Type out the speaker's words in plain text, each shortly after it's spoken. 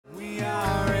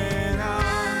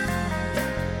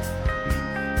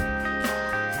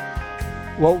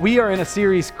Well, we are in a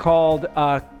series called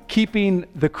Keeping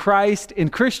the Christ in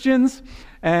Christians,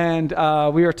 and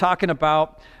we are talking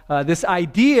about this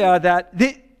idea that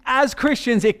as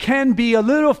Christians, it can be a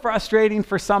little frustrating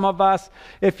for some of us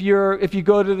if you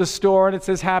go to the store and it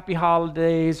says Happy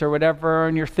Holidays or whatever,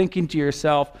 and you're thinking to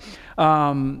yourself,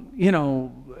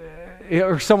 or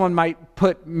someone might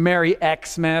put Merry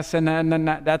Xmas, and then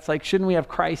that's like, shouldn't we have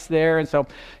Christ there? And so,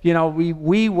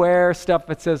 we wear stuff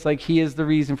that says like He is the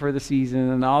reason for the season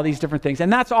and all these different things,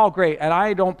 and that's all great. And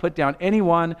I don't put down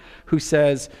anyone who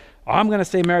says, I'm going to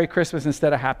say Merry Christmas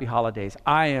instead of Happy Holidays.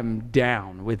 I am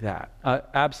down with that.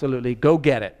 Absolutely, go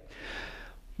get it.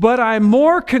 But I'm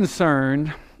more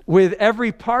concerned with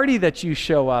every party that you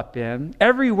show up in,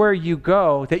 everywhere you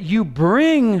go, that you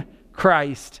bring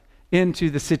Christ into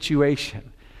the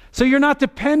situation. So you're not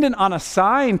dependent on a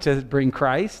sign to bring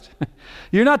Christ.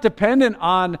 You're not dependent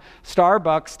on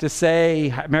Starbucks to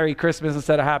say Merry Christmas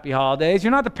instead of Happy Holidays.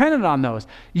 You're not dependent on those.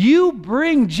 You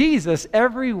bring Jesus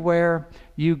everywhere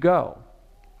you go.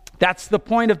 That's the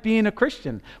point of being a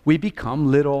Christian. We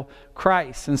become little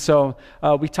Christ. And so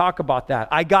we talk about that.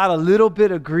 I got a little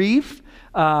bit of grief.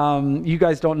 You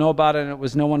guys don't know about it, and it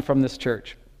was no one from this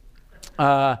church.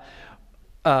 But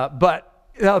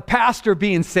pastor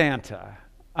being Santa,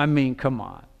 I mean, come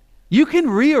on. You can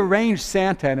rearrange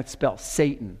Santa and it spells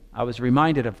Satan. I was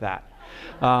reminded of that.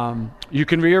 You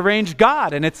can rearrange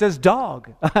God and it says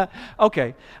dog.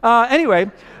 Okay.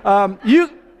 Anyway,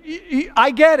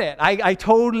 I get it. I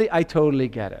totally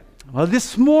get it. Well,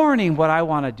 this morning, what I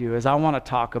want to do is I want to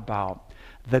talk about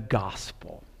the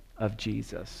gospel of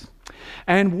Jesus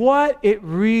and what it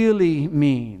really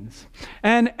means.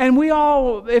 And we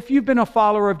all, if you've been a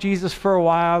follower of Jesus for a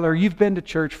while, or you've been to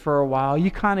church for a while,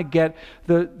 you kind of get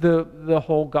the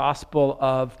whole gospel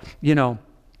of,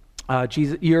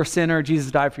 Jesus, you're a sinner,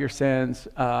 Jesus died for your sins,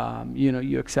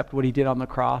 you accept what He did on the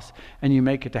cross, and you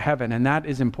make it to heaven. And that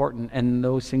is important, and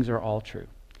those things are all true.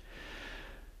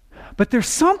 But there's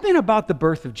something about the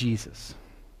birth of Jesus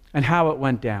and how it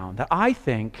went down that I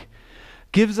think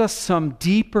gives us some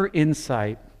deeper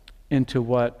insight into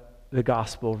what the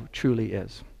gospel truly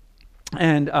is.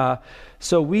 And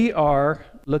so we are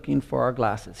looking for our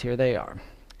glasses. Here they are.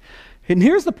 And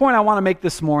here's the point I want to make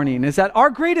this morning, is that our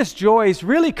greatest joys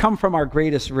really come from our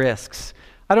greatest risks.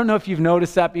 I don't know if you've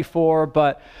noticed that before,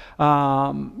 but,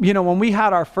 when we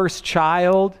had our first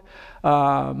child,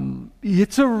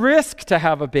 it's a risk to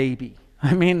have a baby.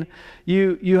 I mean,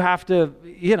 you have to,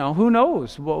 who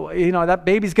knows? Well, that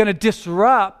baby's going to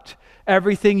disrupt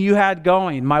everything you had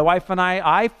going. My wife and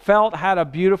I felt had a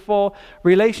beautiful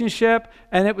relationship,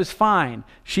 and it was fine.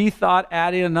 She thought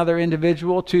adding another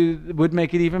individual would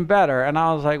make it even better. And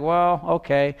I was like, well,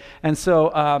 okay. And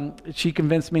so she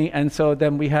convinced me, and so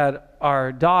then we had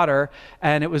our daughter,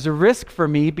 and it was a risk for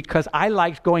me because I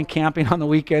liked going camping on the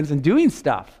weekends and doing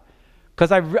stuff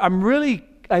because I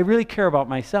really care about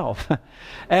myself.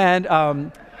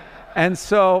 And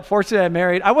so, fortunately, I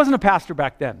married. I wasn't a pastor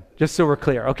back then, just so we're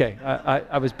clear. Okay,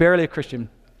 I was barely a Christian.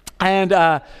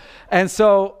 And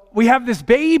so we have this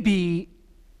baby,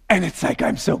 and it's like,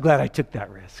 I'm so glad I took that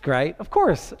risk, right? Of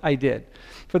course I did,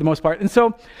 for the most part. And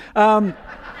so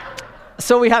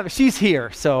she's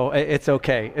here, so it's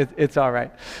okay. It's all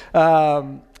right.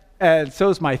 And so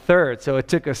is my third, so it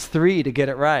took us 3 to get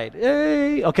it right.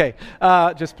 Yay! Okay,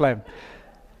 just playing.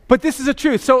 But this is the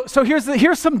truth. So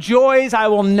here's some joys I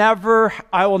will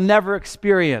never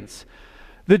experience.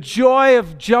 The joy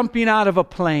of jumping out of a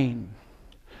plane.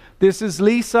 This is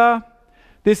Lisa.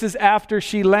 This is after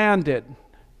she landed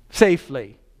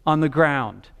safely on the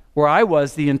ground, where I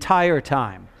was the entire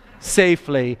time,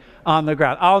 safely on the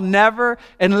ground. I'll never,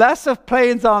 unless a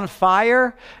plane's on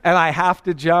fire and I have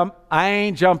to jump, I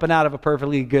ain't jumping out of a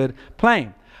perfectly good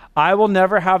plane. I will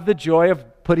never have the joy of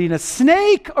putting a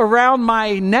snake around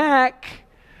my neck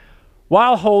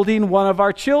while holding one of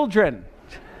our children.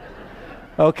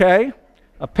 Okay?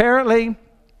 Apparently,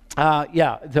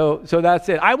 so that's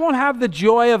it. I won't have the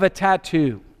joy of a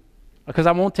tattoo because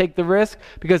I won't take the risk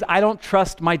because I don't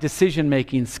trust my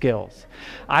decision-making skills.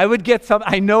 I would get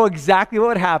I know exactly what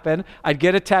would happen. I'd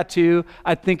get a tattoo.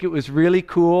 I'd think it was really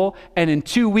cool. And in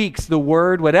 2 weeks, the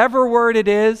word, whatever word it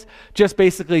is, just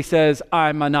basically says,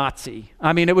 I'm a Nazi.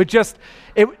 I mean,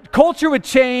 culture would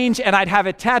change and I'd have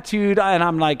it tattooed and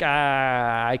I'm like,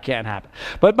 I can't have it.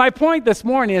 But my point this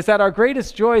morning is that our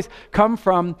greatest joys come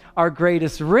from our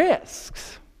greatest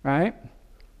risks, right?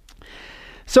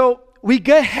 So we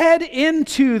head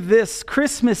into this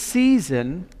Christmas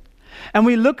season and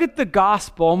we look at the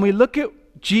gospel and we look at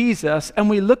Jesus and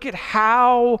we look at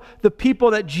how the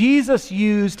people that Jesus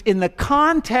used in the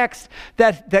context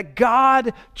that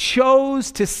God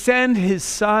chose to send his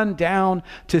son down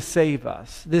to save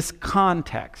us, this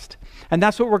context. And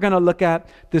that's what we're going to look at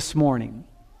this morning.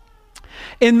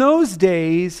 In those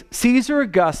days, Caesar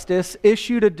Augustus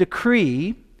issued a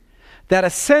decree that a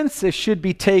census should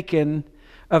be taken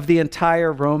of the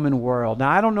entire Roman world. Now,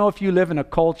 I don't know if you live in a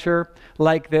culture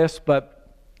like this, but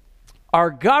our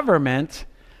governments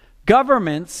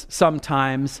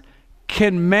sometimes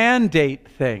can mandate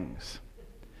things.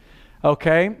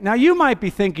 Okay? Now, you might be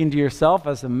thinking to yourself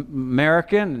as an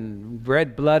American, and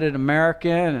red-blooded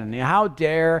American, and how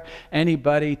dare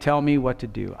anybody tell me what to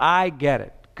do? I get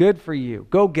it. Good for you.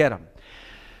 Go get them.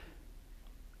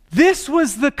 This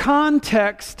was the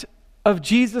context of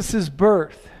Jesus'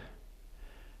 birth.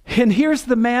 And here's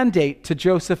the mandate to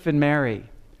Joseph and Mary.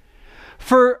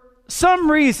 For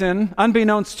some reason,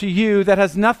 unbeknownst to you, that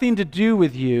has nothing to do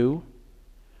with you,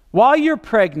 while you're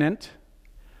pregnant,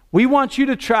 we want you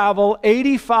to travel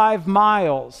 85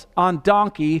 miles on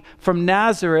donkey from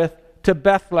Nazareth to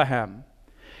Bethlehem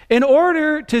in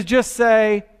order to just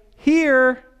say,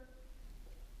 here,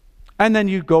 and then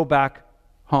you go back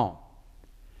home.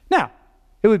 Now,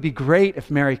 it would be great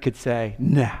if Mary could say,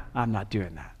 nah, I'm not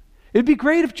doing that. It'd be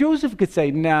great if Joseph could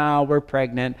say, no, we're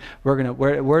pregnant.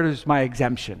 Where's my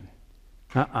exemption?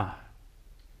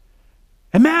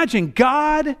 Imagine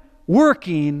God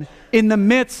working in the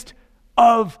midst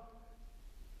of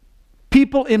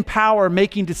people in power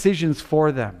making decisions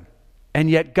for them. And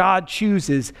yet God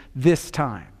chooses this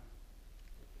time.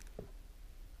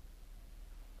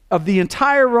 Of the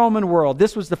entire Roman world,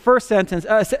 this was the first sentence.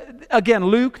 Again,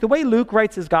 Luke, the way Luke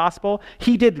writes his gospel,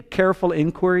 he did careful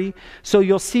inquiry. So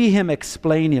you'll see him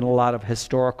explaining a lot of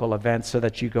historical events so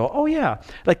that you go, oh yeah.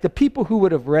 Like the people who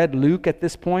would have read Luke at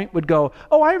this point would go,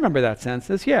 oh, I remember that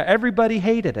census. Yeah, everybody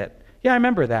hated it. Yeah, I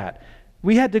remember that.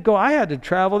 I had to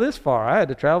travel this far. I had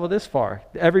to travel this far.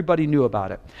 Everybody knew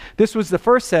about it. This was the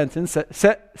first census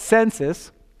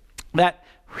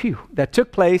that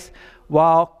took place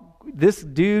while this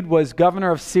dude was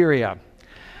governor of Syria.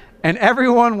 And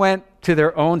everyone went to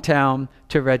their own town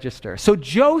to register. So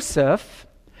Joseph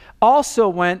also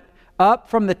went up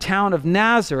from the town of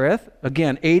Nazareth,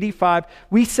 again, 85.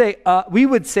 We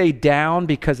would say down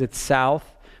because it's south,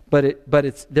 but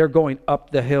they're going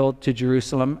up the hill to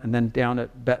Jerusalem, and then down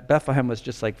at Bethlehem was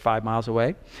just like 5 miles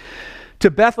away. To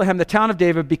Bethlehem, the town of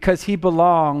David, because he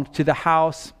belonged to the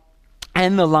house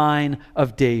and the line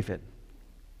of David.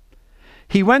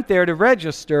 He went there to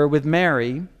register with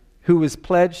Mary, who was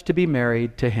pledged to be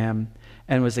married to him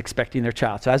and was expecting their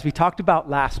child. So as we talked about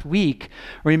last week,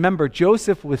 remember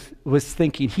Joseph was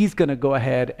thinking he's going to go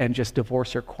ahead and just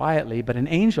divorce her quietly, but an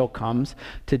angel comes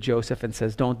to Joseph and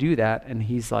says, don't do that. And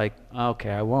he's like,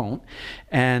 okay, I won't.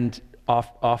 And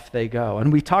off they go.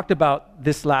 And we talked about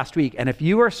this last week. And if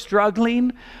you are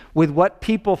struggling with what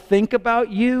people think about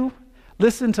you,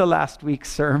 listen to last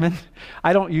week's sermon.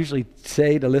 I don't usually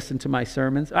say to listen to my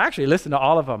sermons. I actually listen to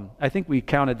all of them. I think we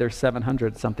counted there's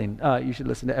 700 something. You should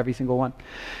listen to every single one.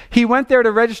 He went there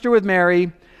to register with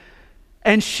Mary,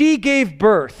 and she gave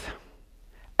birth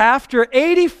after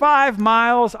 85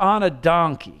 miles on a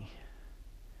donkey.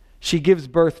 She gives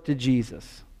birth to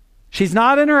Jesus. She's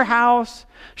not in her house.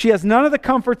 She has none of the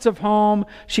comforts of home.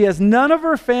 She has none of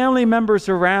her family members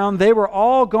around. They were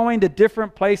all going to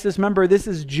different places. Remember, this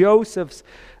is Joseph's,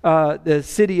 the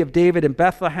city of David in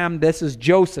Bethlehem. This is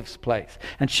Joseph's place.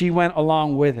 And she went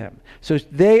along with him. So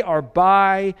they are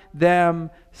by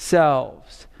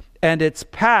themselves. And it's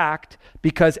packed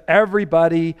because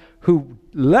everybody who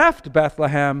left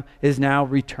Bethlehem is now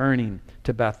returning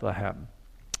to Bethlehem.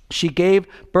 She gave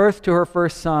birth to her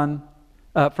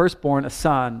firstborn, a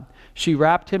son. She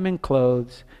wrapped him in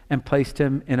clothes and placed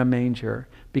him in a manger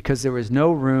because there was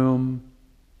no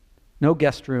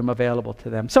guest room available to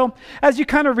them. So as you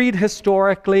kind of read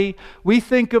historically, we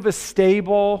think of a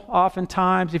stable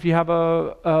oftentimes. If you have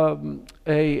a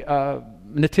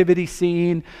nativity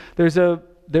scene, there's a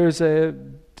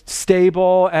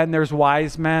stable and there's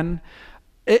wise men.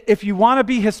 If you want to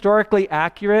be historically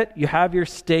accurate, you have your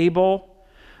stable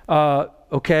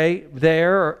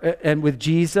there, and with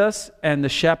Jesus and the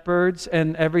shepherds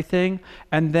and everything,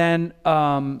 and then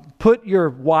put your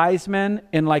wise men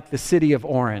in like the city of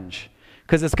Orange,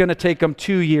 because it's going to take them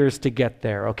 2 years to get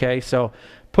there, okay? So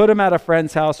put them at a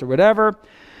friend's house or whatever.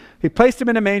 He placed him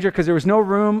in a manger because there was no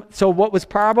room. So what was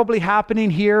probably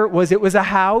happening here was it was a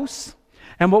house.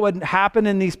 And what would happen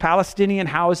in these Palestinian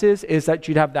houses is that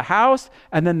you'd have the house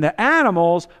and then the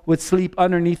animals would sleep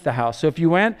underneath the house. So if you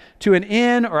went to an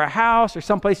inn or a house or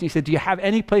someplace and you said, do you have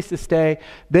any place to stay?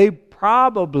 They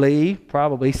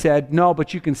probably said, no,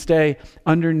 but you can stay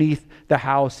underneath the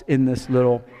house in this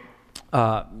little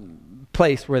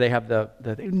place where they have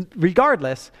the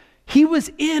regardless, he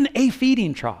was in a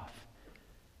feeding trough.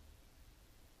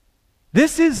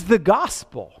 This is the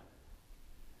gospel.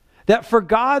 That for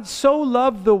God so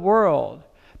loved the world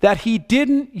that he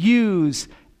didn't use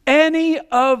any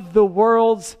of the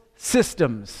world's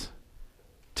systems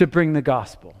to bring the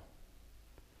gospel.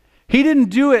 He didn't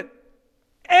do it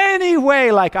any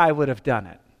way like I would have done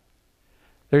it.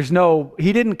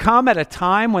 He didn't come at a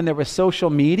time when there was social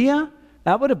media.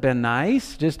 That would have been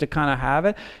nice just to kind of have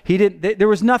it. There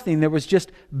was nothing. There was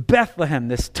just Bethlehem,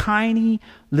 this tiny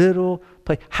little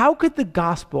place. How could the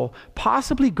gospel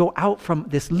possibly go out from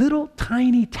this little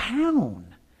tiny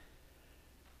town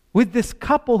with this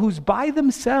couple who's by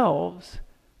themselves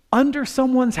under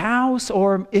someone's house,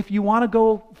 or if you want to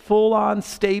go full on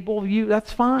stable view,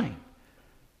 that's fine.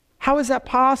 How is that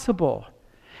possible?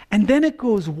 And then it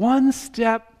goes one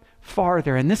step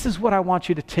farther, and this is what I want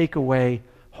you to take away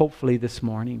hopefully this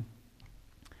morning.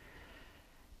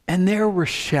 And there were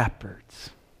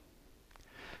shepherds.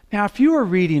 Now, if you were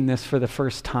reading this for the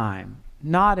first time,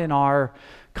 not in our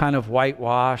kind of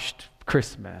whitewashed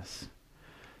Christmas,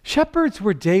 shepherds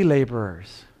were day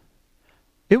laborers.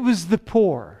 It was the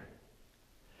poor.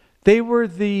 They were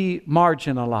the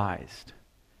marginalized.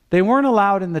 They weren't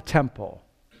allowed in the temple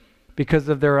because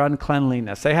of their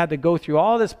uncleanliness. They had to go through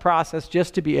all this process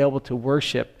just to be able to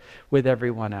worship with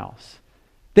everyone else.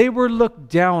 They were looked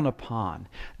down upon.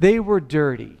 They were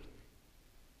dirty.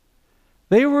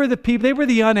 They were the people, they were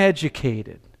the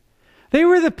uneducated. They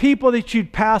were the people that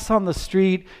you'd pass on the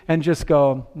street and just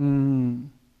go,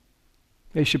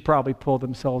 they should probably pull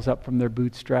themselves up from their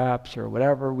bootstraps or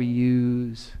whatever we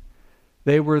use.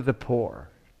 They were the poor.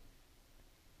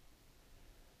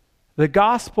 The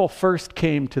gospel first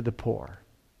came to the poor.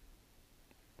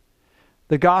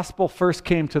 The gospel first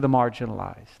came to the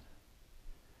marginalized.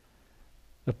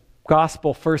 The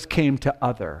gospel first came to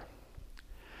other.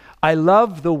 I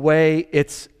love the way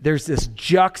there's this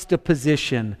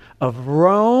juxtaposition of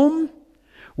Rome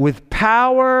with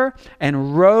power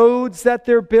and roads that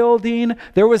they're building.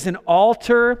 There was an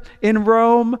altar in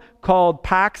Rome called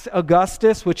Pax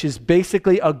Augustus, which is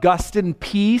basically Augustan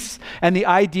peace, and the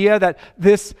idea that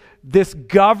this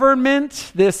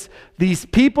government, these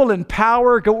people in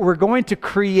power were going to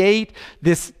create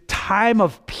this time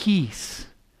of peace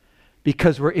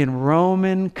because we're in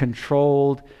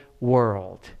Roman-controlled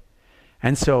world.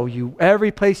 And so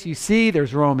every place you see,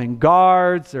 there's Roman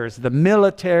guards, there's the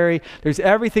military, there's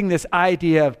everything, this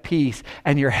idea of peace.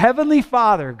 And your heavenly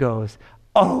Father goes,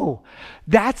 oh,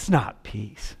 that's not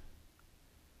peace.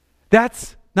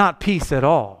 That's not peace at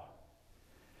all.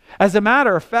 As a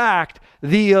matter of fact,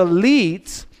 the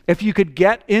elites, if you could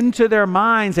get into their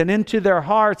minds and into their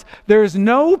hearts, there's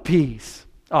no peace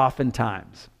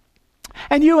oftentimes.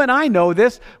 And you and I know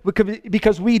this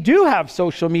because we do have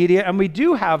social media and we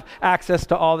do have access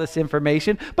to all this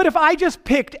information. But if I just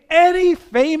picked any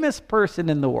famous person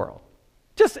in the world,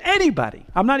 just anybody,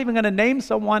 I'm not even going to name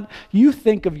someone, you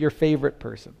think of your favorite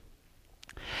person.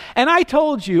 And I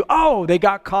told you, oh, they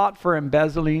got caught for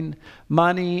embezzling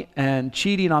money and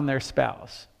cheating on their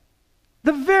spouse.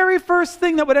 The very first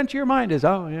thing that would enter your mind is,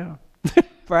 oh, yeah,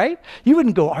 right? You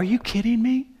wouldn't go, are you kidding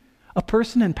me? A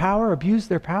person in power abused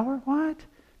their power? What?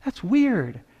 That's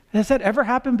weird. Has that ever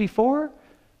happened before?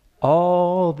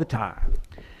 All the time.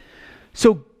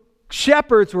 So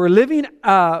shepherds were living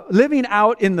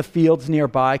out in the fields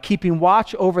nearby, keeping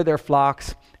watch over their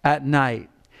flocks at night.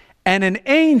 And an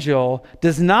angel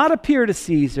does not appear to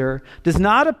Caesar, does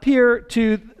not appear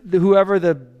to whoever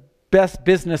the best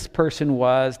business person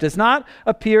was, does not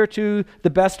appear to the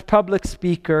best public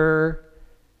speaker.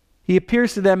 He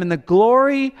appears to them, and the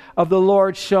glory of the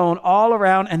Lord shone all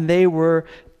around, and they were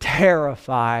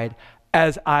terrified,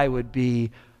 as I would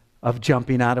be, of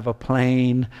jumping out of a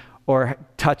plane or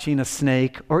touching a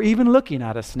snake or even looking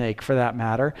at a snake for that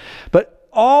matter. But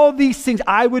all these things,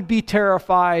 I would be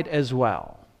terrified as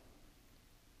well.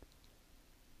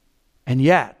 And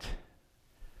yet,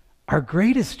 our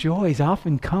greatest joys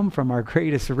often come from our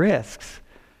greatest risks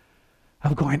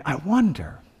of going, I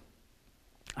wonder.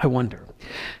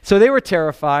 So they were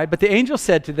terrified, but the angel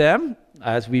said to them,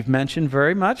 as we've mentioned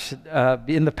very much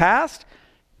in the past,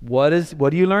 what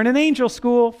do you learn in angel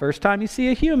school? First time you see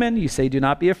a human, you say, do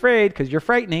not be afraid, because you're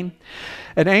frightening.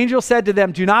 An angel said to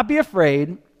them, do not be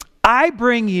afraid. I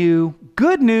bring you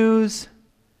good news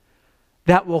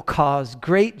that will cause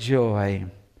great joy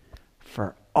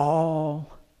for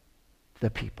all the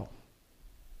people.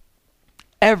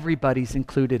 Everybody's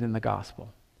included in the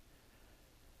gospel.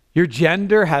 Your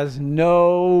gender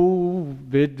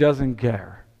it doesn't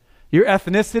care. Your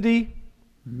ethnicity,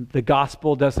 the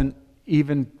gospel doesn't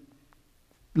even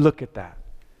look at that.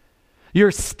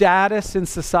 Your status in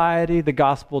society, the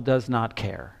gospel does not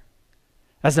care.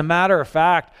 As a matter of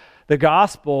fact, the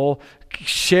gospel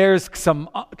shares some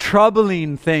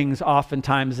troubling things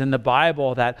oftentimes in the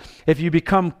Bible, that if you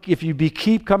keep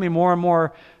becoming more and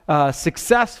more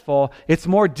successful, it's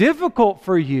more difficult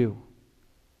for you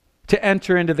to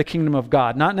enter into the kingdom of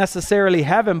God. Not necessarily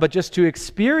heaven, but just to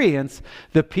experience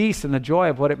the peace and the joy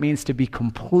of what it means to be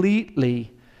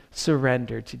completely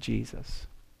surrendered to Jesus.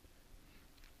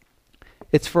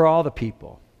 It's for all the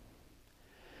people.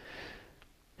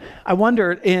 I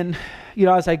wonder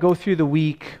as I go through the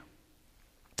week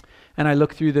and I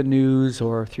look through the news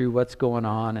or through what's going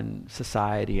on in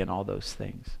society and all those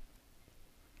things,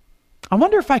 I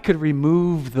wonder if I could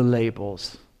remove the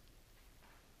labels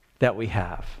that we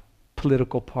have.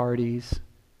 Political parties,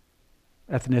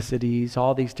 ethnicities,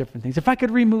 all these different things. If I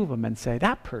could remove them and say,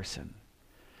 that person,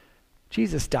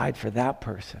 Jesus died for that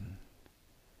person.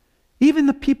 Even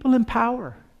the people in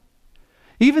power.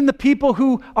 Even the people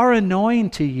who are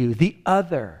annoying to you, the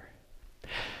other.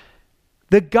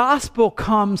 The gospel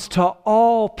comes to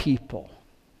all people.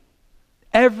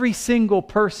 Every single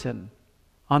person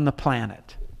on the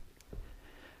planet.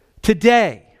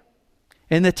 Today,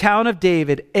 in the town of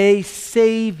David, a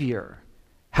Savior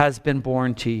has been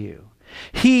born to you.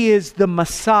 He is the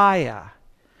Messiah,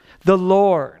 the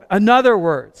Lord. In other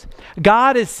words,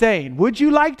 God is saying, would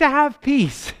you like to have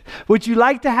peace? Would you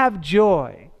like to have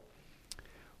joy?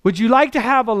 Would you like to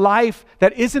have a life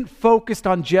that isn't focused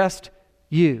on just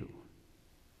you?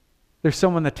 There's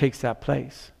someone that takes that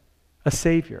place, a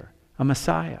Savior, a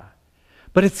Messiah.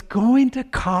 But it's going to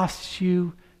cost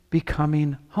you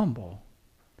becoming humble,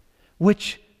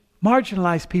 which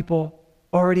marginalized people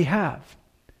already have.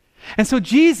 And so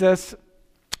Jesus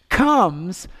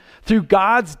comes through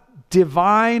God's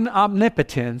divine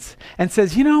omnipotence and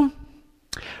says,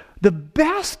 the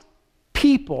best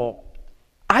people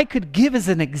I could give as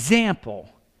an example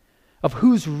of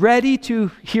who's ready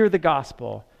to hear the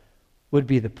gospel would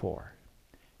be the poor.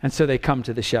 And so they come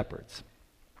to the shepherds.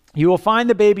 You will find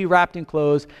the baby wrapped in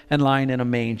clothes and lying in a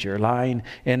manger, lying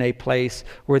in a place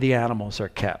where the animals are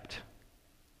kept.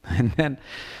 And then,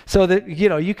 so that,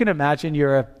 you can imagine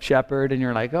you're a shepherd and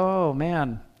you're like, oh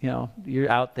man, you're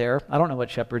out there. I don't know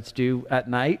what shepherds do at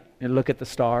night, and look at the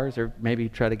stars or maybe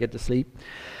try to get to sleep.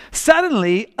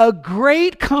 Suddenly, a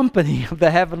great company of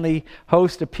the heavenly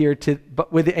host appeared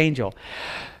with the angel.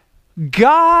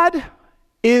 God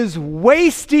is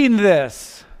wasting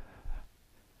this.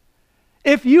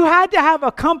 If you had to have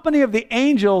a company of the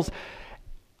angels,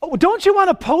 don't you want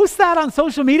to post that on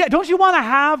social media? Don't you want to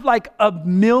have like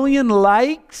 1 million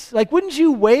likes? Wouldn't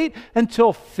you wait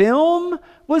until film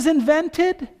was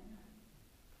invented?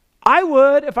 I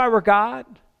would if I were God.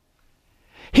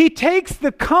 He takes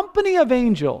the company of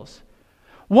angels,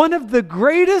 one of the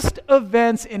greatest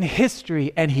events in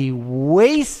history, and he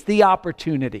wastes the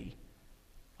opportunity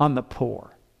on the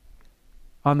poor,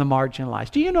 on the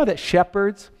marginalized. Do you know that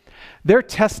shepherds, their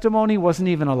testimony wasn't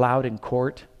even allowed in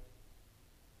court?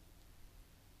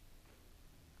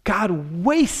 God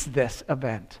wastes this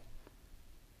event.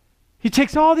 He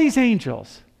takes all these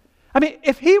angels. I mean,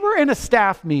 if he were in a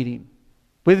staff meeting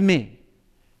with me,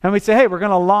 and we'd say, hey, we're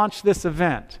going to launch this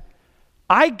event,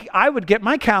 I would get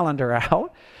my calendar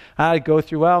out. I'd go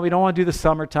through, we don't want to do the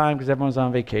summertime because everyone's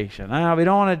on vacation. We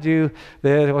don't want to do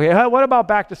the, what about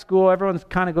back to school? Everyone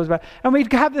kind of goes back. And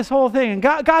we'd have this whole thing. And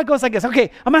God goes like this,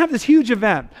 okay, I'm going to have this huge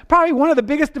event. Probably one of the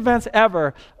biggest events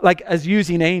ever, as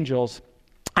using angels.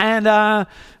 And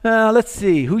let's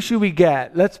see, who should we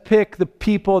get? Let's pick the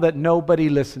people that nobody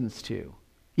listens to.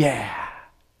 Yeah.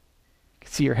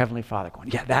 See your Heavenly Father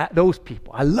going, yeah, those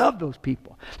people. I love those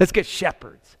people. Let's get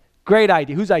shepherds. Great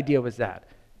idea. Whose idea was that?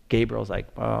 Gabriel's like,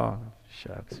 oh,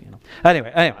 shucks,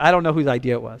 Anyway, I don't know whose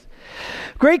idea it was.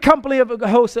 Great company of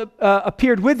hosts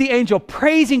appeared with the angel,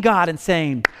 praising God and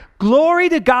saying, glory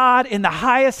to God in the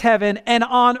highest heaven, and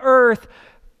on earth,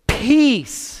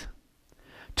 peace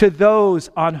to those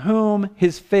on whom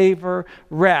his favor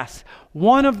rests.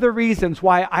 One of the reasons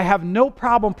why I have no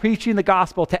problem preaching the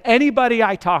gospel to anybody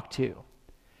I talk to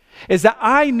is that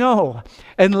I know,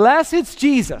 unless it's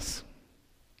Jesus,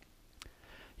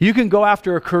 you can go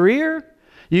after a career,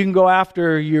 you can go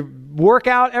after your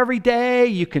workout every day,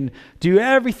 you can do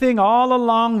everything all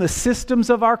along the systems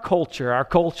of our culture. Our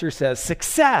culture says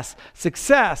success,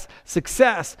 success,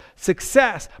 success,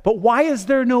 success. But why is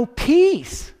there no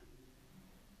peace?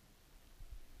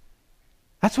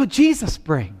 That's what Jesus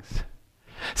brings.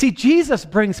 See, Jesus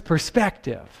brings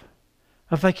perspective.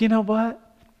 Of like, you know what?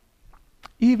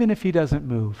 Even if he doesn't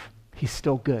move, he's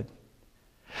still good.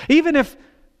 Even if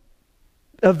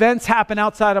events happen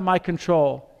outside of my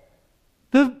control.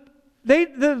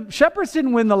 The shepherds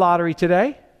didn't win the lottery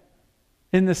today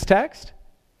in this text.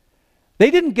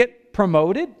 They didn't get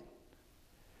promoted.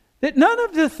 None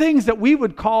of the things that we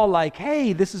would call like,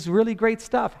 hey, this is really great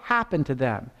stuff, happened to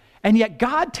them. And yet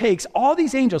God takes all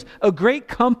these angels, a great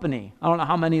company. I don't know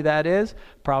how many that is.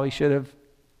 Probably should have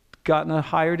gotten a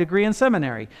higher degree in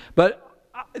seminary. But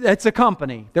it's a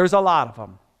company. There's a lot of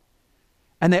them.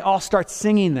 And they all start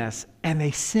singing this. And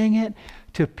they sing it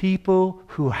to people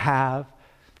who have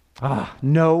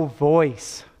no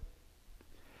voice.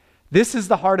 This is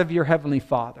the heart of your Heavenly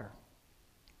Father.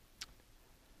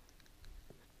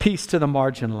 Peace to the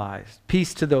marginalized.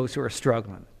 Peace to those who are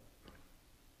struggling.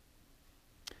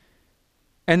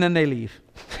 And then they leave.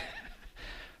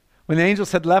 When the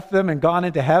angels had left them and gone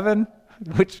into heaven,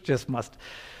 which just must,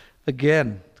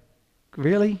 again,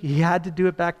 really? He had to do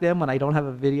it back then when I don't have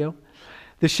a video?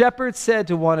 The shepherds said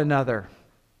to one another,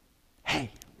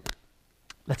 hey,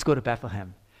 let's go to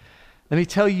Bethlehem. Let me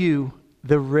tell you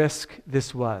the risk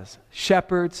this was.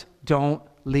 Shepherds don't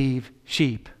leave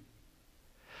sheep.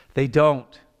 They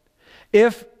don't.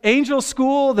 If angel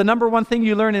school, the number one thing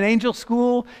you learn in angel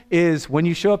school is when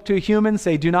you show up to a human,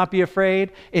 say, do not be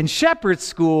afraid. In shepherd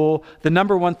school, the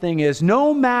number one thing is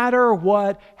no matter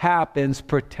what happens,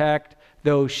 protect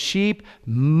those sheep.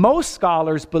 Most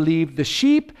scholars believe the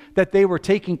sheep that they were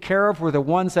taking care of were the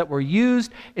ones that were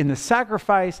used in the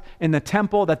sacrifice in the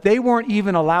temple that they weren't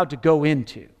even allowed to go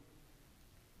into.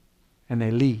 And they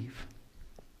leave,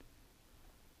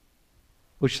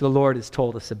 which the Lord has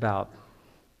told us about.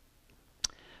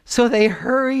 So they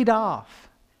hurried off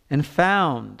and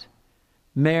found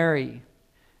Mary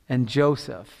and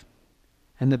Joseph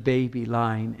and the baby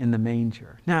lying in the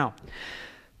manger. Now,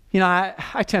 you know,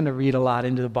 I tend to read a lot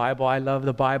into the Bible. I love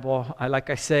the Bible. Like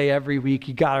I say every week,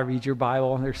 you got to read your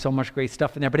Bible. There's so much great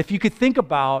stuff in there. But if you could think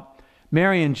about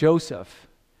Mary and Joseph,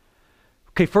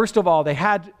 okay, first of all, they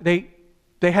had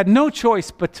no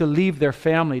choice but to leave their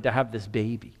family to have this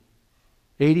baby.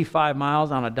 85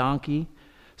 miles on a donkey.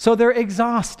 So they're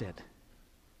exhausted.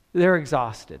 They're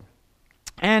exhausted.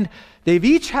 And they've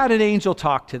each had an angel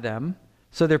talk to them,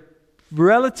 so they're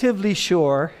relatively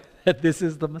sure that this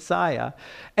is the Messiah.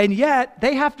 And yet,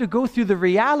 they have to go through the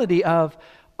reality of,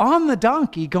 on the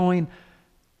donkey, going,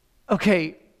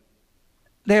 okay,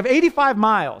 they have 85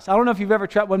 miles. I don't know if you've ever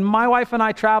traveled. When my wife and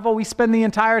I travel, we spend the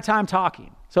entire time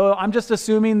talking. So I'm just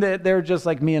assuming that they're just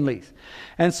like me and Lise.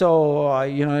 And so,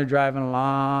 they're driving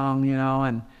along,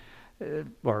 and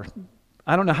or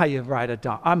I don't know how you ride a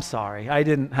donkey. I'm sorry. I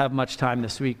didn't have much time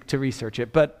this week to research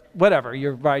it, but whatever,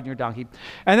 you're riding your donkey.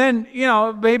 And then,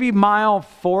 maybe mile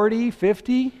 40,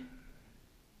 50,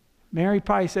 Mary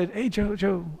probably said, hey, Joe,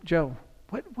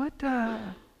 what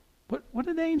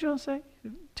did the angel say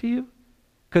to you?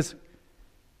 Because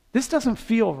this doesn't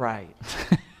feel right.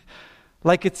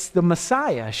 Like it's the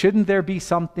Messiah. Shouldn't there be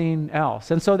something else?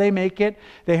 And so they make it.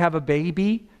 They have a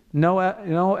baby. No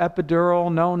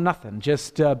epidural, no nothing.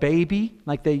 Just a baby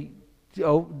like they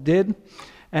did.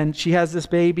 And she has this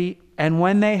baby. And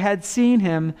when they had seen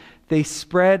him, they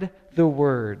spread the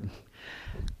word.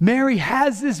 Mary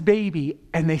has this baby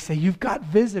and they say, you've got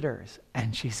visitors.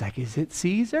 And she's like, is it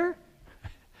Caesar?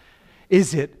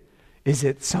 Is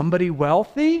it somebody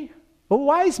wealthy? Well,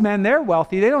 wise men, they're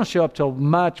wealthy. They don't show up till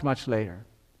much, much later.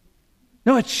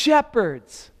 No, it's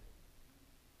shepherds.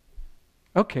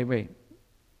 Okay, wait.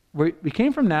 We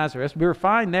came from Nazareth. We were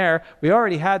fine there. We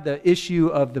already had the issue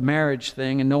of the marriage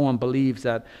thing, and no one believes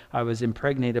that I was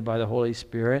impregnated by the Holy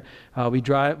Spirit. We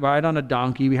ride on a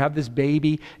donkey. We have this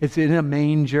baby. It's in a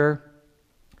manger.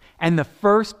 And the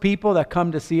first people that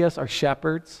come to see us are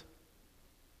shepherds.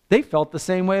 They felt the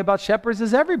same way about shepherds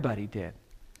as everybody did.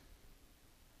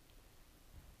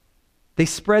 They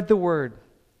spread the word,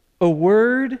 a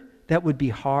word that would be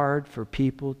hard for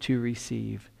people to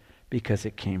receive because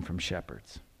it came from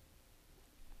shepherds.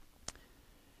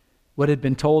 What had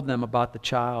been told them about the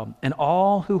child, and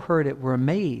all who heard it were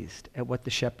amazed at what the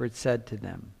shepherds said to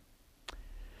them.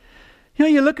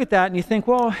 You look at that and you think,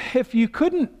 well, if you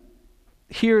couldn't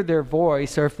hear their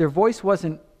voice, or if their voice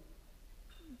wasn't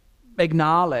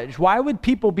acknowledged, why would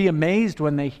people be amazed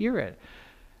when they hear it?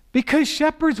 Because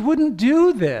shepherds wouldn't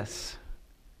do this.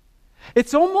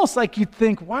 It's almost like you'd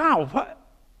think, wow, what?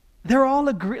 They're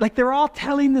all they're all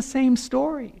telling the same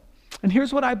story. And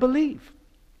here's what I believe.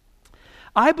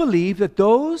 I believe that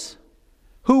those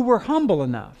who were humble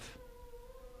enough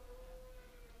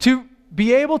to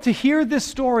be able to hear this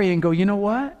story and go, you know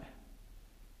what?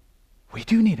 We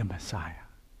do need a Messiah.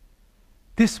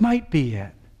 This might be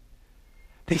it.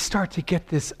 They start to get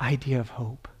this idea of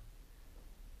hope.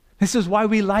 This is why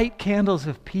we light candles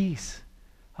of peace,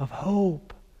 of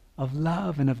hope, of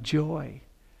love, and of joy.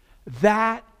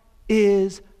 That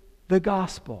is the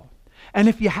gospel. And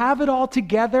if you have it all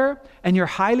together and you're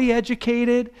highly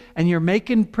educated and you're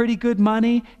making pretty good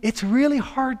money, it's really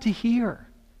hard to hear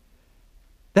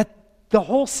that the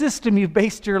whole system you've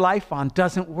based your life on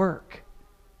doesn't work.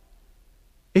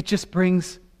 It just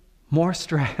brings more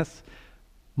stress,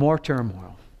 more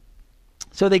turmoil.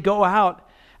 So they go out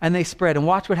and they spread. And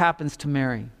watch what happens to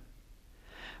Mary.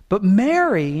 But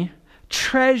Mary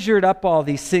treasured up all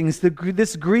these things.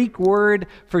 This Greek word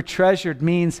for treasured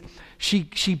means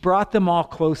she brought them all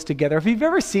close together. If you've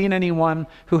ever seen anyone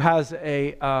who has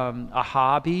a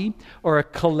hobby or a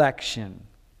collection,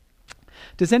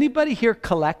 does anybody here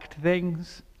collect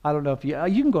things? I don't know if you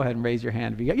can go ahead and raise your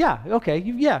hand. If you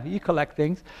you collect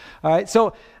things. All right,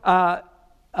 so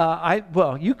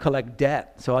you collect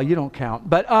debt, so you don't count.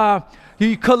 But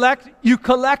you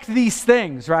collect these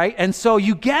things, right? And so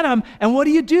you get them, and what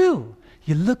do?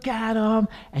 You look at them,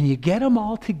 and you get them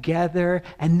all together,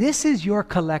 and this is your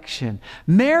collection.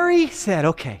 Mary said,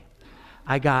 okay,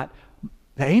 the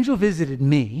angel visited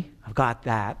me. I've got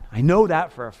that. I know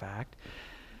that for a fact.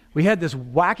 We had this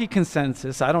wacky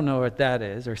consensus. I don't know what that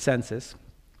is, or census.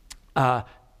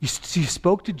 You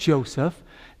spoke to Joseph.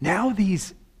 Now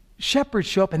these shepherds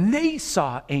show up, and they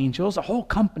saw angels, a whole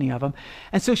company of them.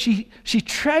 And so she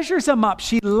treasures them up.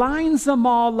 She lines them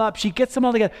all up. She gets them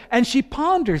all together, and she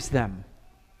ponders them.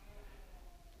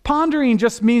 Pondering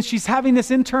just means she's having this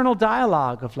internal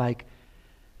dialogue of like,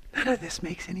 none of this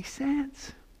makes any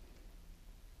sense.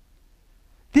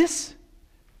 This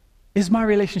is my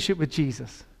relationship with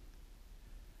Jesus.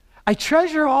 I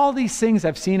treasure all these things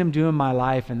I've seen him do in my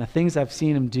life and the things I've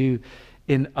seen him do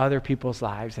in other people's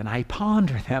lives, and I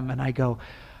ponder them and I go,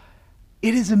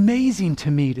 it is amazing to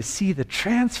me to see the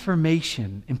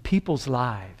transformation in people's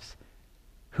lives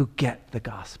who get the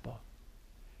gospel,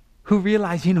 who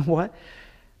realize, you know what?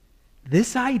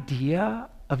 This idea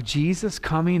of Jesus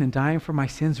coming and dying for my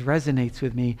sins resonates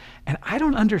with me, and I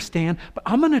don't understand, but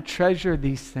I'm going to treasure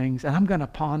these things and I'm going to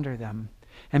ponder them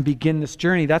and begin this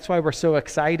journey. That's why we're so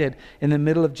excited in the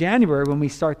middle of January when we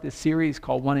start this series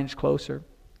called 1 Inch Closer.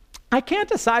 I can't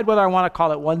decide whether I want to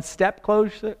call it 1 step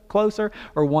closer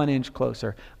or 1 inch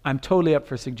closer. I'm totally up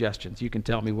for suggestions. You can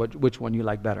tell me which one you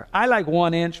like better. I like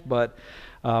 1 inch, but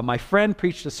my friend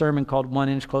preached a sermon called 1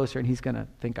 Inch Closer, and he's going to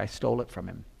think I stole it from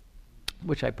him,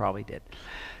 which I probably did.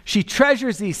 She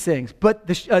treasures these things, but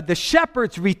the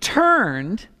shepherds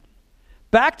returned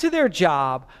back to their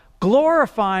job,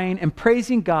 glorifying and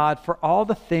praising God for all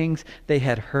the things they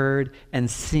had heard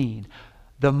and seen.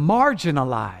 The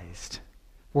marginalized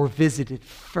were visited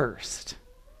first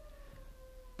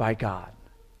by God.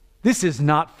 This is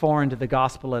not foreign to the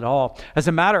gospel at all. As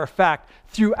a matter of fact,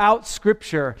 throughout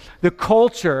Scripture, the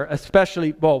culture,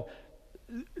 especially,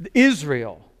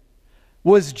 Israel,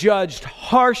 was judged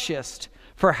harshest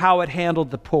for how it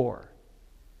handled the poor.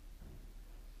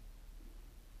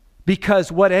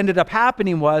 Because what ended up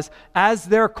happening was, as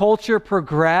their culture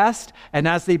progressed and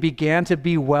as they began to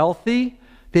be wealthy,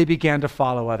 they began to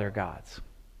follow other gods.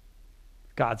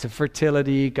 Gods of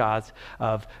fertility, gods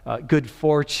of good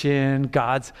fortune,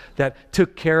 gods that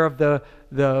took care of the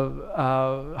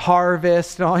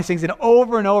harvest and all these things. And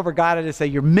over, God had to say,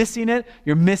 you're missing it,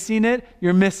 you're missing it,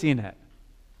 you're missing it.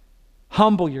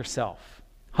 Humble yourself.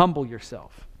 Humble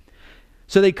yourself.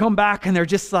 So they come back and they're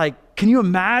just like, can you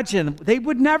imagine? They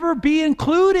would never be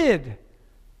included.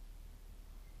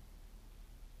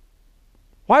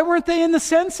 Why weren't they in the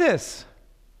census?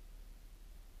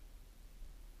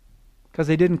 Because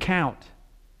they didn't count.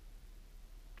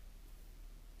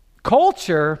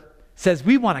 Culture says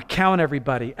we want to count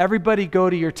everybody. Everybody go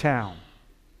to your town.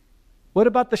 What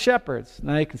about the shepherds?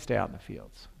 Now they can stay out in the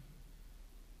fields.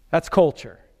 That's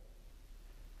culture.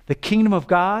 The kingdom of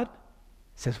God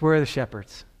says, where are the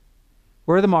shepherds?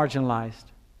 Where are the marginalized?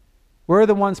 Where are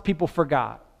the ones people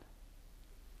forgot?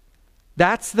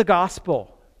 That's the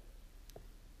gospel.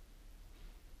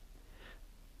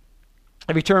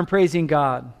 I return praising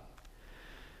God.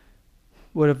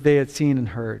 What if they had seen and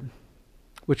heard,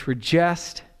 which were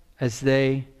just as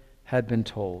they had been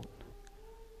told?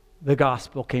 The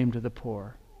gospel came to the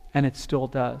poor, and it still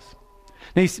does.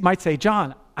 Now you might say,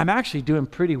 John, I'm actually doing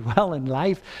pretty well in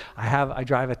life. I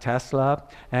drive a Tesla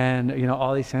and,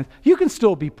 all these things. You can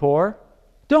still be poor.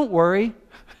 Don't worry.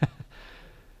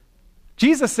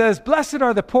 Jesus says, blessed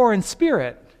are the poor in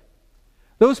spirit.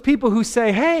 Those people who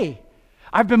say, hey,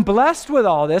 I've been blessed with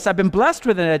all this. I've been blessed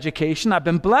with an education. I've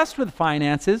been blessed with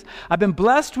finances. I've been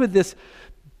blessed with this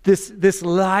this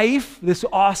life, this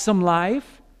awesome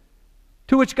life,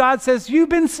 to which God says, you've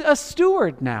been a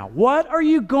steward now. What are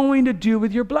you going to do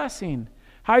with your blessing?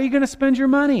 How are you going to spend your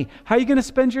money? How are you going to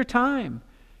spend your time?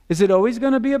 Is it always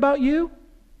going to be about you?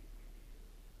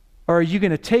 Or are you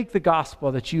going to take the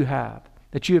gospel that you have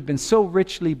been so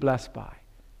richly blessed by,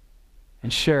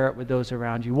 and share it with those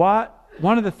around you?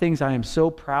 One of the things I am so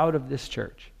proud of this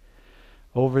church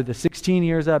over the 16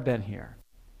 years I've been here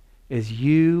is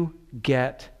you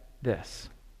get this.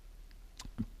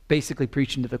 Basically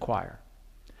preaching to the choir.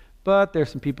 But there's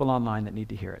some people online that need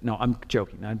to hear it. No, I'm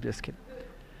joking. I'm just kidding.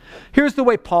 Here's the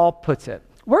way Paul puts it.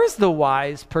 Where's the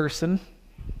wise person?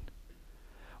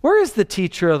 Where is the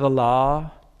teacher of the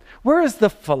law? Where is the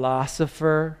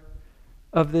philosopher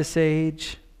of this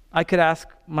age? I could ask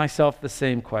myself the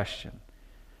same question.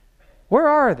 Where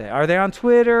are they? Are they on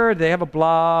Twitter? Do they have a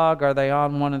blog? Are they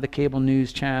on one of the cable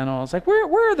news channels? Like,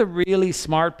 where are the really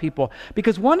smart people?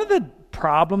 Because one of the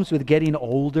problems with getting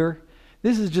older,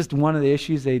 this is just one of the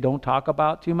issues they don't talk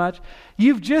about too much.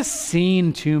 You've just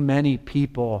seen too many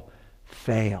people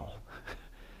fail.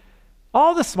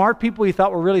 All the smart people you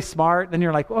thought were really smart, then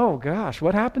you're like, oh gosh,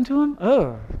 what happened to them?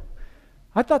 Oh,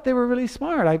 I thought they were really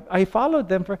smart. I followed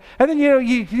them for... And then,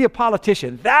 you see a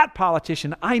politician. That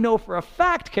politician, I know for a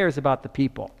fact, cares about the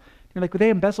people. You're like, well, they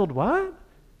embezzled what?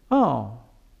 Oh,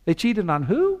 they cheated on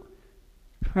who?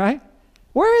 Right?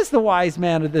 Where is the wise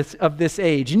man of this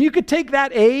age? And you could take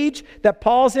that age that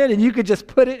Paul's in, and you could just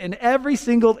put it in every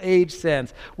single age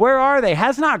sense. Where are they?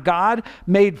 Has not God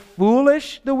made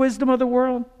foolish the wisdom of the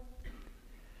world?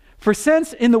 For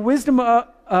since in the wisdom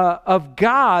of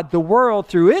God, the world,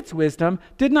 through its wisdom,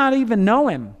 did not even know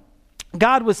him,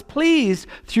 God was pleased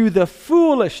through the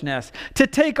foolishness to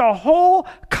take a whole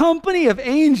company of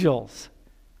angels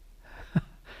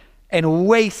and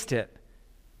waste it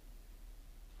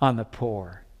on the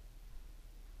poor,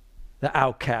 the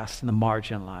outcast, and the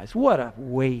marginalized. What a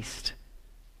waste.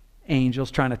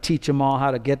 Angels trying to teach them all how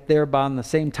to get there by the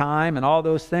same time and all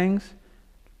those things.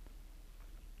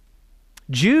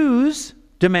 Jews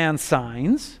demand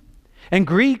signs, and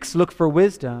Greeks look for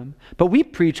wisdom, but we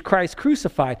preach Christ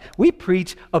crucified. We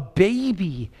preach a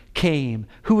baby came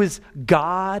who is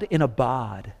God in a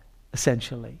bod,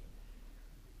 essentially.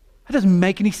 That doesn't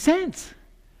make any sense.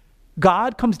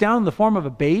 God comes down in the form of a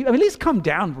baby. I mean, at least come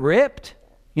down ripped,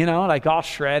 like all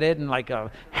shredded and like a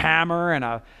hammer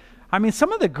and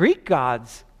some of the Greek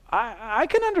gods, I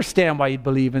can understand why you'd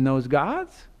believe in those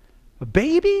gods. A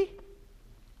baby?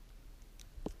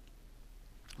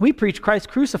 We preach Christ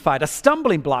crucified, a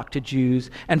stumbling block to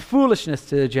Jews and foolishness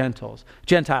to the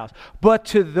Gentiles. But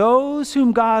to those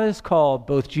whom God has called,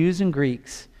 both Jews and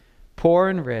Greeks, poor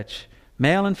and rich,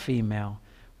 male and female,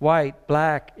 white,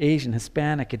 black, Asian,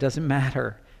 Hispanic, it doesn't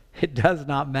matter. It does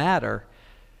not matter.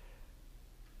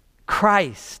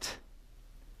 Christ,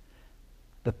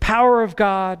 the power of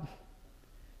God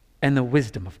and the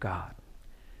wisdom of God.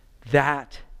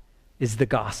 That is the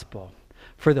gospel.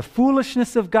 For the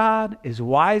foolishness of God is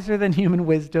wiser than human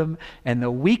wisdom, and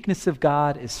the weakness of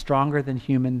God is stronger than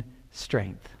human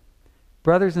strength.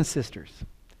 Brothers and sisters,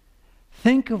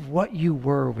 think of what you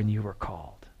were when you were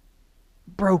called.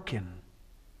 Broken,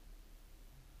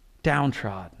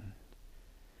 downtrodden.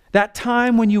 That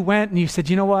time when you went and you said,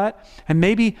 you know what? And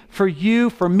maybe for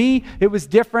me, it was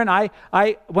different.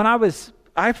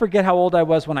 I forget how old I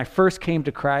was when I first came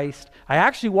to Christ. I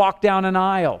actually walked down an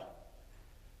aisle.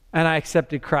 And I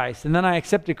accepted Christ. And then I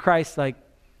accepted Christ like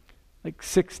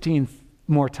 16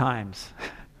 more times.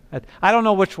 I don't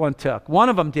know which one took. One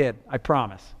of them did, I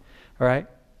promise. All right?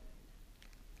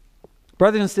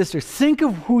 Brothers and sisters, think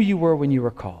of who you were when you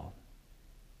were called.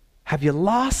 Have you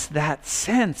lost that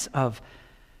sense of,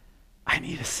 I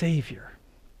need a Savior?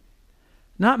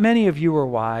 Not many of you were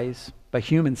wise by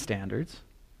human standards.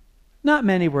 Not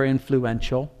many were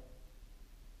influential.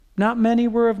 Not many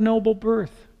were of noble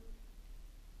birth.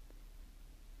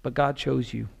 But God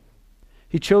chose you.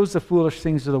 He chose the foolish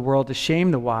things of the world to shame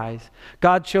the wise.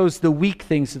 God chose the weak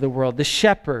things of the world, the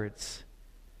shepherds,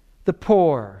 the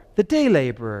poor, the day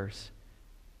laborers,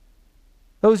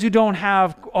 those who don't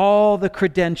have all the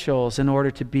credentials in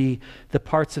order to be the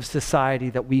parts of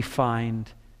society that we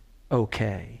find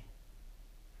okay.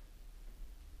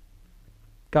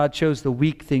 God chose the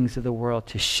weak things of the world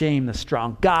to shame the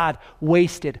strong. God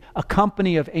wasted a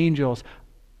company of angels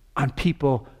on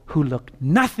people who looked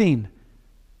nothing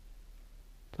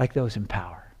like those in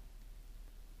power.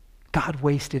 God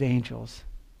wasted angels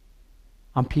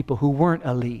on people who weren't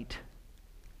elite.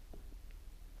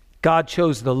 God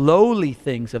chose the lowly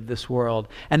things of this world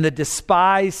and the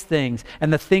despised things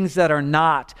and the things that are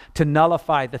not to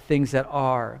nullify the things that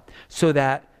are, so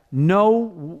that no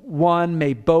one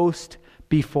may boast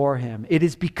before him. It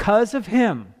is because of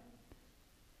him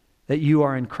that you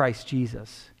are in Christ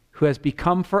Jesus, who has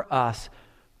become for us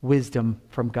wisdom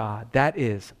from God. That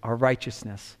is our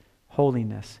righteousness,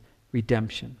 holiness,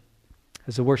 redemption.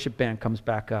 As the worship band comes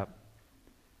back up.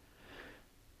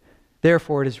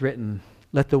 Therefore it is written,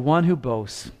 let the one who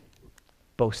boasts,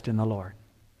 boast in the Lord.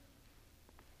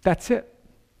 That's it.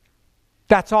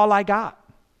 That's all I got.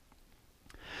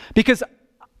 Because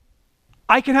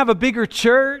I can have a bigger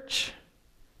church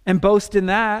and boast in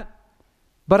that,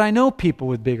 but I know people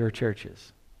with bigger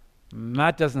churches.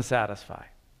 That doesn't satisfy.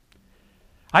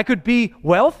 I could be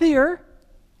wealthier.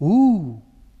 Ooh,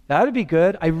 that would be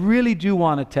good. I really do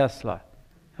want a Tesla,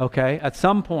 okay, at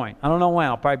some point. I don't know when.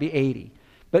 I'll probably be 80.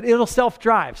 But it'll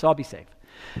self-drive, so I'll be safe.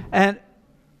 And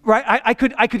right, I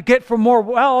could get for more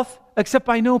wealth, except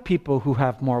I know people who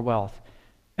have more wealth,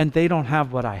 and they don't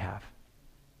have what I have.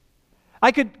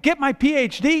 I could get my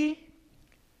PhD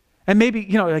and maybe,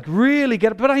 like really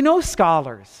get it, but I know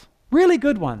scholars, really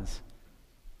good ones.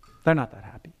 They're not that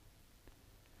happy.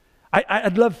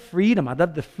 I'd love freedom. I'd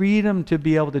love the freedom to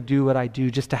be able to do what I do,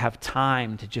 just to have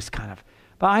time to just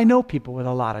but I know people with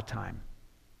a lot of time.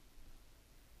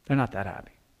 They're not that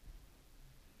happy.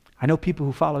 I know people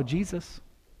who follow Jesus.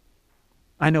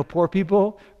 I know poor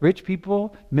people, rich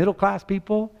people, middle-class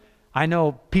people. I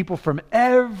know people from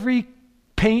every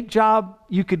paint job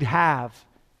you could have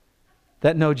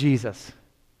that know Jesus.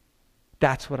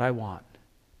 That's what I want.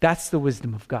 That's the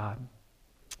wisdom of God.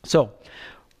 So,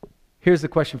 here's the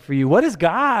question for you. What is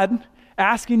God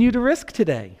asking you to risk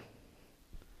today?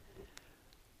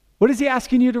 What is he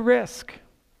asking you to risk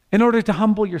in order to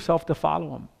humble yourself to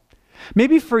follow him?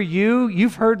 Maybe for you,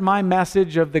 you've heard my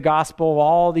message of the gospel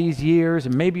all these years,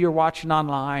 and maybe you're watching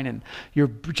online and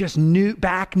you're just new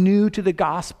to the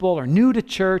gospel, or new to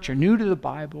church, or new to the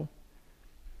Bible.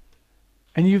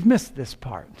 And you've missed this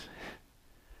part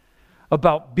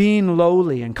about being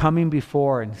lowly and coming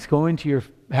before and going to your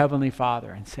Heavenly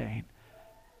Father and saying,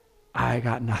 I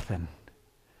got nothing.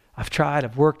 I've tried,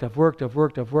 I've worked.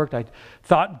 I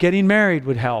thought getting married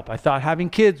would help. I thought having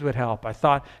kids would help. I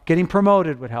thought getting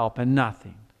promoted would help, and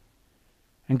nothing.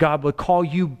 And God would call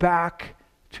you back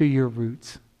to your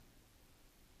roots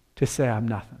to say, I'm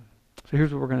nothing. So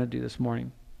here's what we're going to do this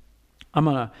morning. I'm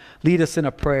going to lead us in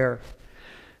a prayer.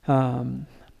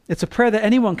 It's a prayer that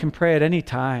anyone can pray at any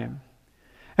time.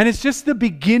 And it's just the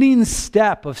beginning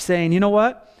step of saying, you know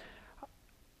what?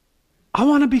 I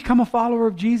want to become a follower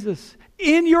of Jesus.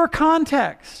 In your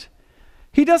context.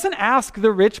 He doesn't ask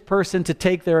the rich person to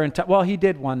take their entire, well, he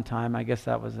did one time. I guess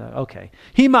that was, okay.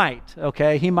 He might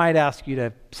ask you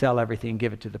to sell everything and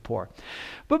give it to the poor.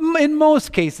 But in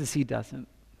most cases, he doesn't.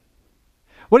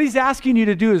 What he's asking you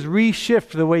to do is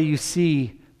reshift the way you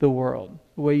see the world,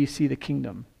 the way you see the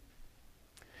kingdom.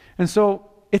 And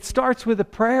so it starts with a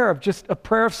prayer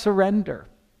of surrender.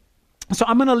 So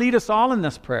I'm going to lead us all in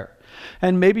this prayer.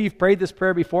 And maybe you've prayed this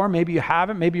prayer before, maybe you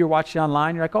haven't, maybe you're watching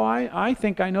online, you're like, oh, I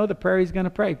think I know the prayer he's going to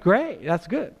pray. Great, that's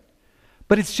good.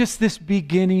 But it's just this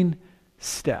beginning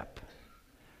step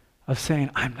of saying,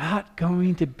 I'm not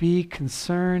going to be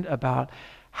concerned about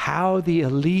how the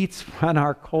elites run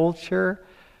our culture.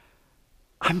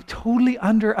 I'm totally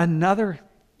under another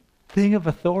thing of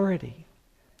authority.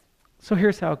 So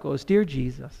here's how it goes. Dear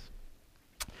Jesus,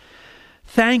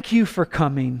 thank you for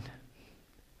coming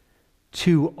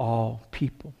to all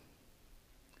people.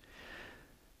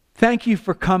 Thank you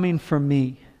for coming for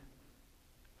me,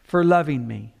 for loving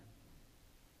me,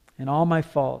 and all my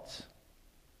faults,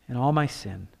 and all my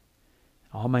sin,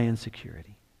 all my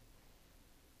insecurity.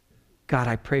 God,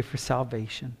 I pray for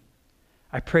salvation.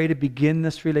 I pray to begin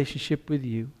this relationship with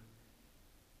you.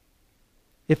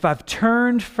 If I've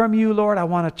turned from you, Lord, I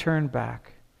want to turn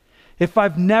back. If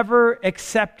I've never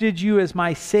accepted you as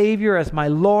my Savior, as my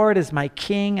Lord, as my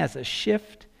King, as a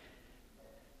shift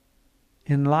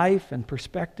in life and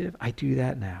perspective, I do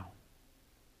that now.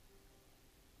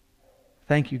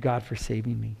 Thank you, God, for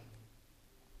saving me.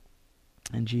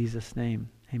 In Jesus' name,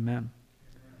 amen.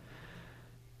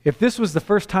 If this was the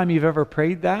first time you've ever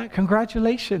prayed that,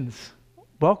 congratulations.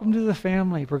 Welcome to the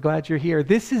family. We're glad you're here.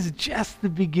 This is just the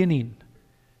beginning.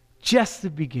 Just the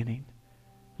beginning.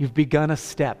 You've begun a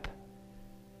step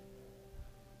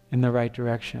in the right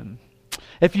direction.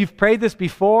 If you've prayed this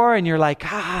before and you're like,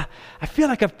 I feel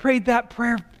like I've prayed that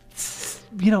prayer,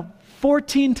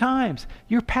 14 times.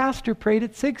 Your pastor prayed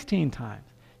it 16 times.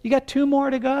 You got 2 more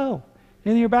to go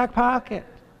in your back pocket.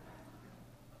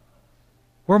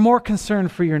 We're more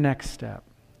concerned for your next step.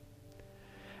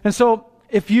 And so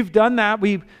if you've done that,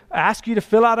 we ask you to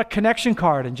fill out a connection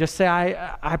card and just say,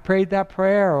 I prayed that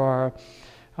prayer, or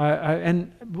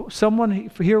And someone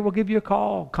here will give you a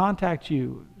call, contact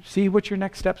you, see what your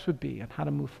next steps would be and how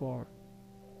to move forward.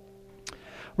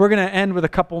 We're going to end with a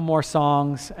couple more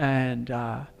songs, and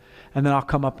then I'll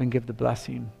come up and give the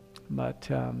blessing. But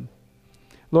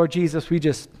Lord Jesus, we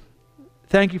just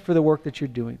thank you for the work that you're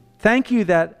doing. Thank you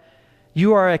that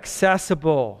you are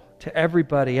accessible to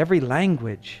everybody, every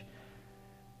language.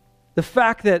 The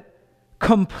fact that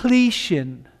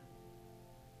completion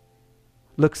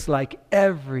looks like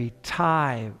every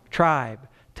tribe,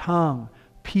 tongue,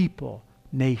 people,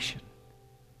 nation,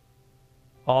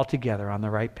 all together on the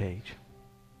right page.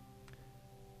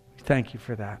 Thank you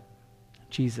for that. In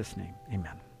Jesus' name,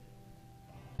 amen.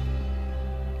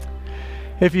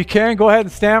 If you can, go ahead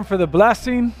and stand for the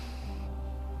blessing.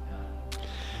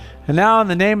 And now in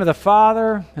the name of the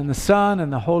Father, and the Son,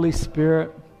 and the Holy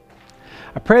Spirit,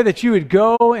 I pray that you would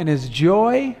go in his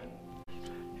joy,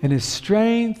 in his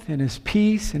strength, in his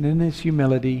peace, and in his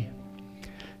humility.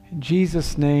 In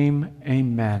Jesus' name,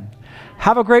 amen.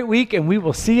 Have a great week, and we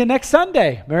will see you next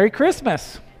Sunday. Merry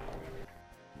Christmas.